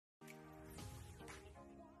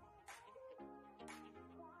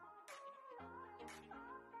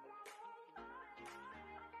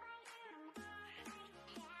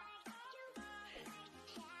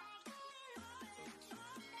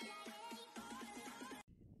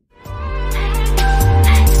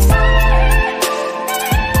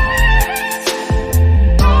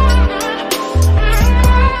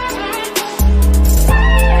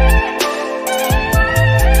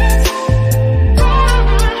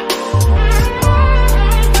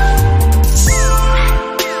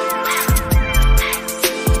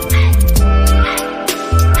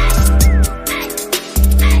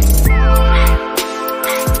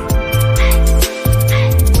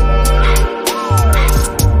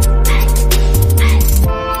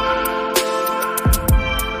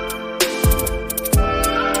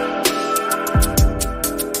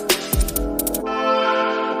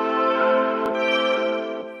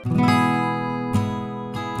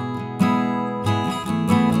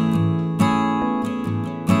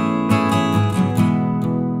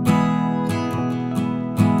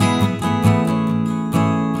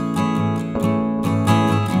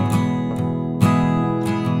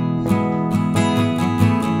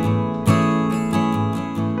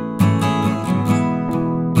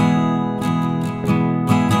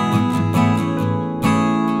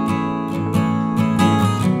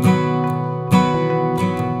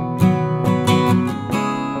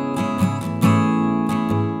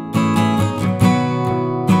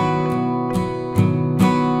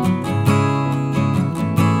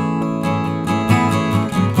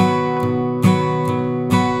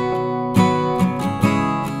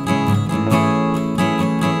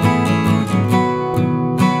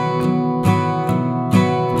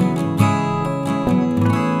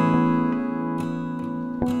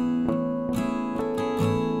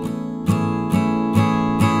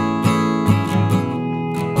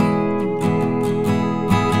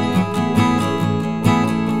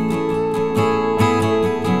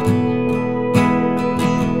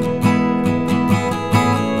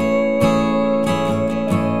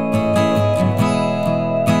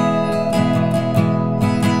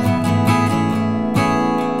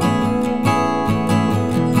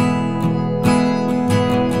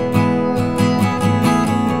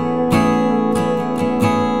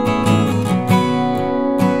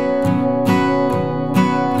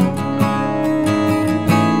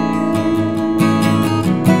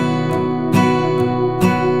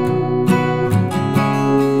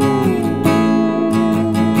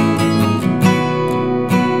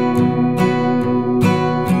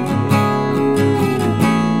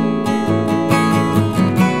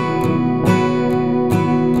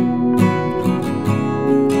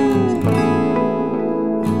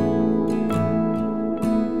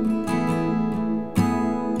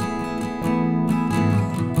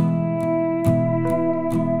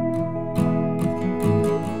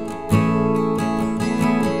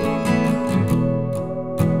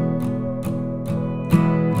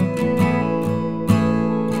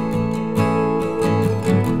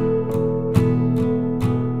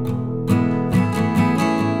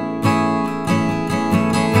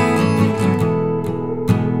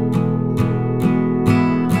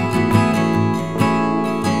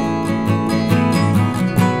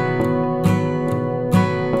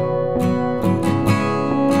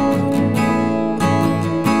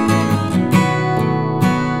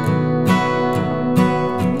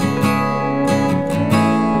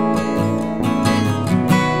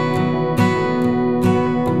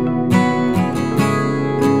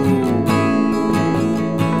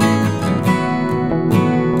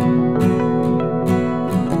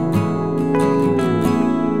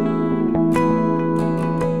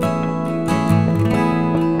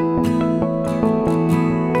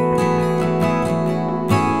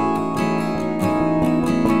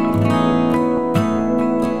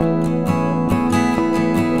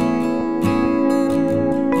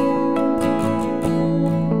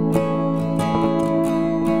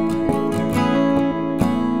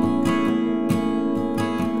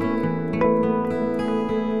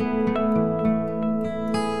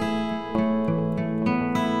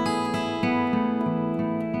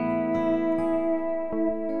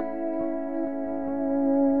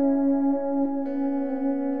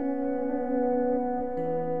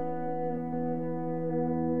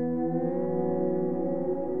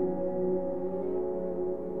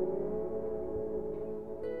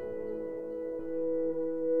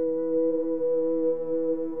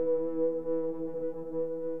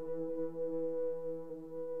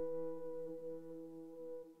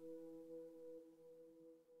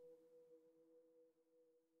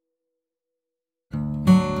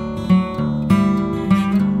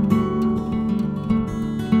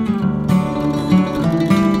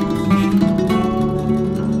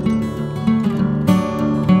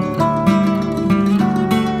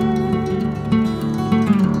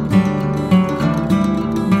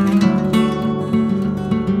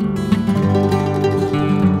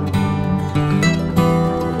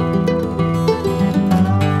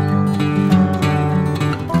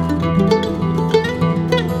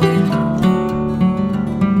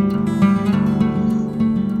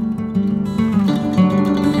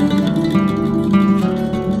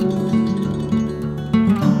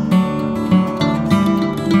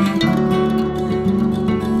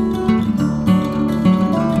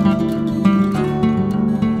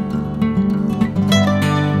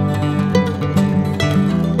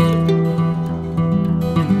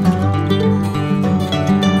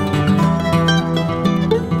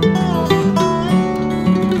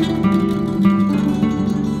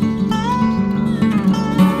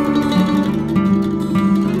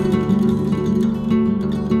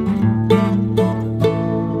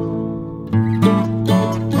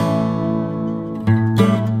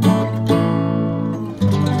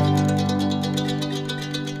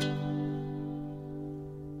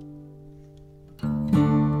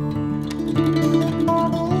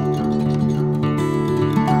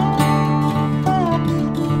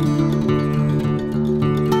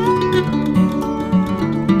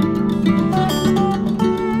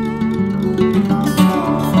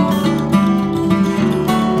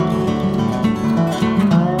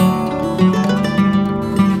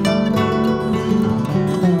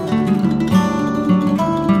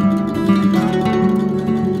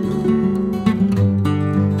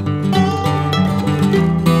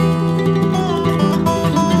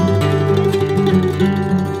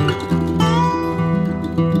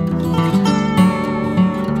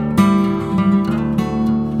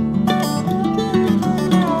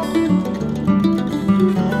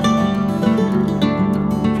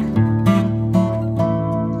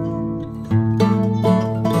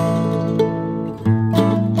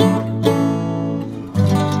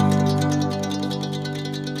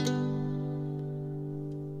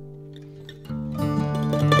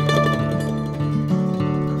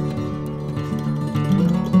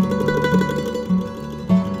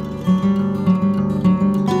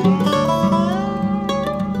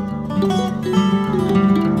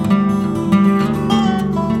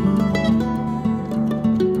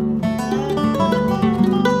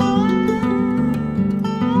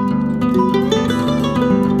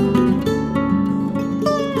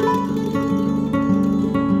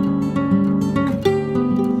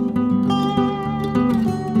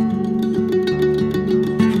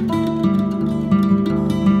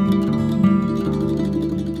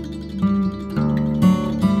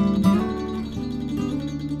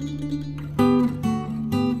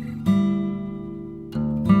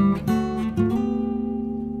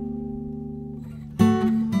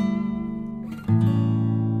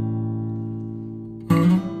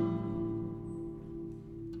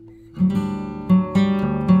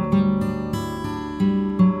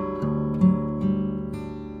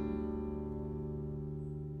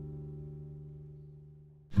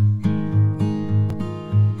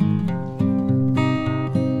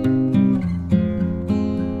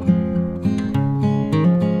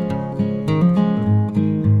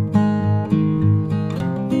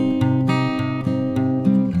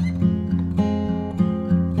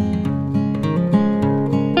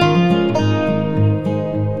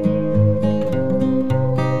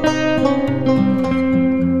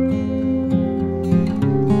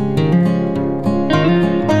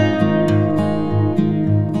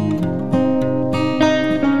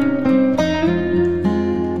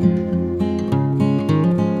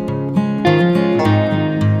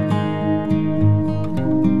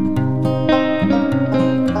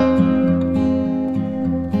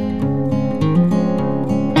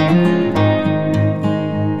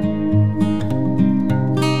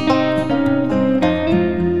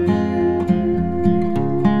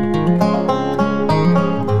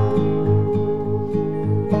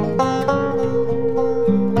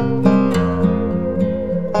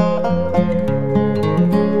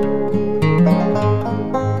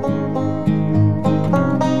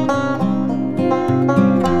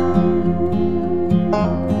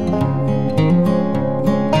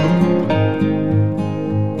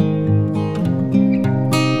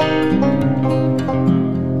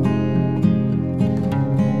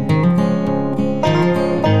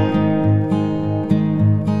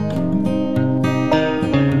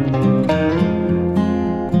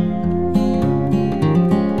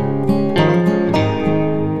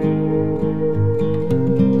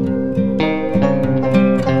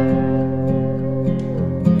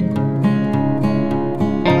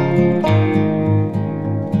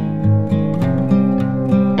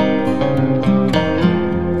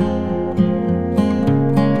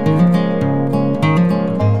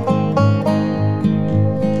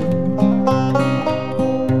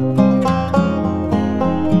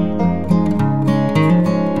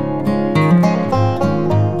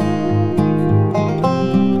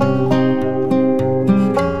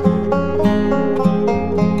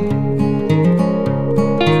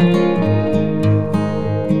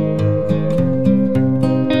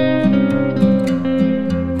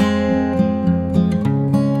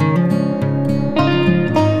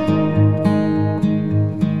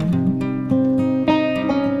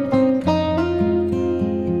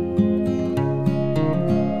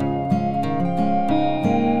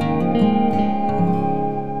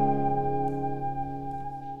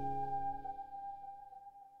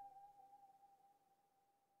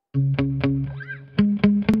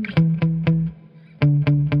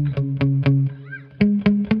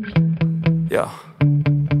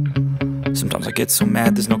I get so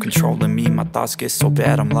mad, there's no controlling me. My thoughts get so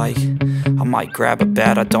bad, I'm like, I might grab a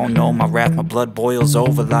bat, I don't know. My wrath, my blood boils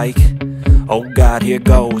over like, oh God, here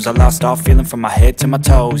goes. I lost all feeling from my head to my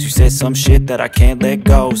toes. You said some shit that I can't let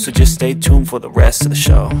go, so just stay tuned for the rest of the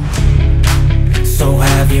show. So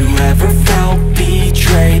have you ever felt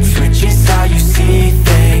betrayed? Switches how you see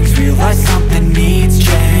things, realize something needs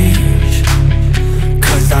change.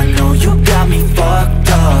 Cause I know you got me fucked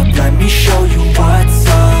up, let me show you what's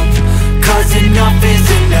up. Cause enough is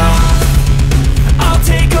enough. I'll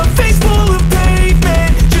take a face full of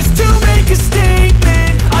pavement just to make a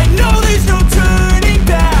statement. I know there's no turning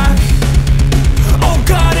back. Oh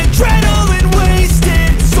God, adrenaline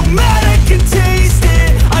wasted, so mad I can taste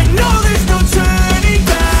it. I know there's no turning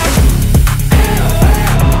back.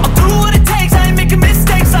 I'll do what it takes, I ain't making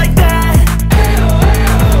mistakes like that.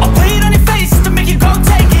 I'll play it on your face just to make you go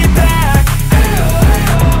take it back.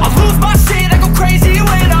 I'll lose my shit, I go crazy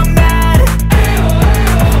when I'm mad.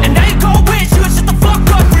 And now you go wish you would shut the fuck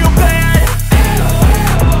up real bad.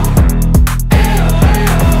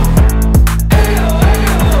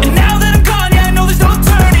 And now that I'm gone, yeah, I know there's no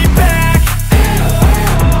turning back.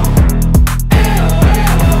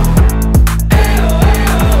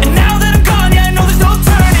 And now that I'm gone, yeah, I know there's no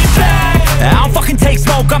turning back. I don't fucking take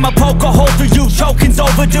smoke, I'ma poke a hole through you, choking's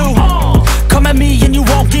overdue. Come at me and you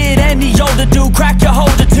won't get any older, dude. Crack your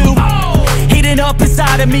holder too. Heating up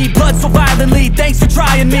inside of me, blood so violently. Thanks for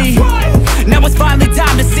trying me. Now it's finally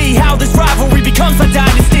time to see how this rivalry becomes a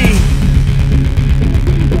dynasty.